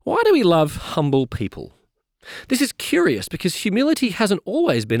why do we love humble people? This is curious because humility hasn't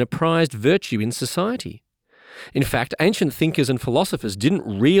always been a prized virtue in society. In fact, ancient thinkers and philosophers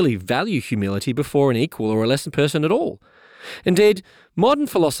didn't really value humility before an equal or a lesser person at all. Indeed, modern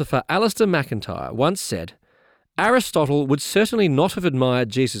philosopher Alasdair MacIntyre once said, Aristotle would certainly not have admired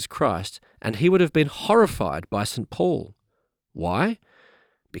Jesus Christ, and he would have been horrified by St. Paul. Why?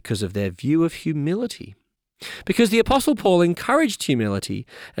 Because of their view of humility. Because the Apostle Paul encouraged humility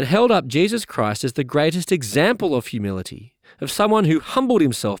and held up Jesus Christ as the greatest example of humility, of someone who humbled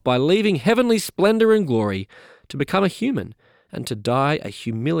himself by leaving heavenly splendor and glory to become a human and to die a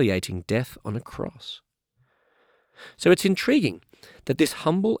humiliating death on a cross. So it's intriguing that this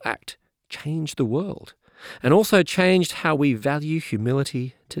humble act changed the world and also changed how we value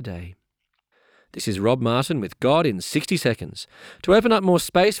humility today. This is Rob Martin with God in 60 Seconds. To open up more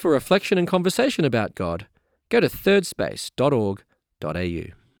space for reflection and conversation about God, go to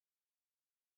thirdspace.org.au.